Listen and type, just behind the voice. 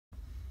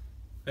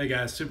Hey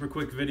guys, super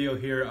quick video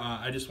here.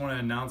 I just want to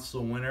announce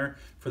the winner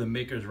for the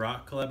Makers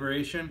Rock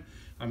collaboration.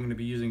 I'm going to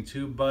be using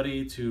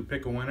TubeBuddy to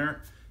pick a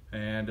winner,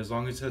 and as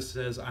long as this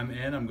says I'm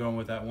in, I'm going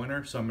with that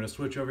winner. So I'm going to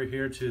switch over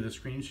here to the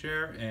screen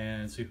share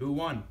and see who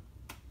won.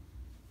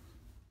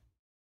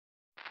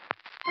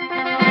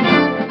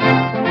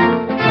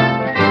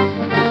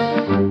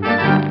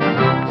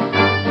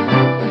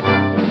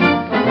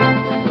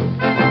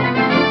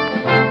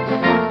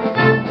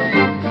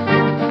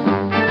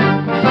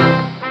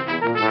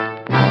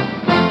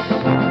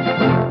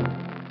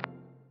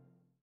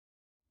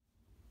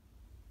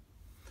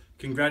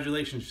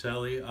 Congratulations,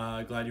 Shelly.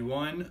 Glad you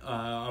won.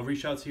 I'll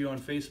reach out to you on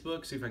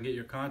Facebook, see if I can get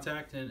your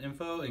contact and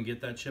info and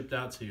get that shipped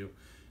out to you.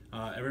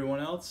 Everyone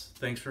else,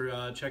 thanks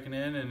for checking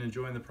in and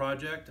enjoying the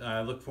project.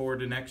 I look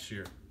forward to next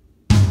year.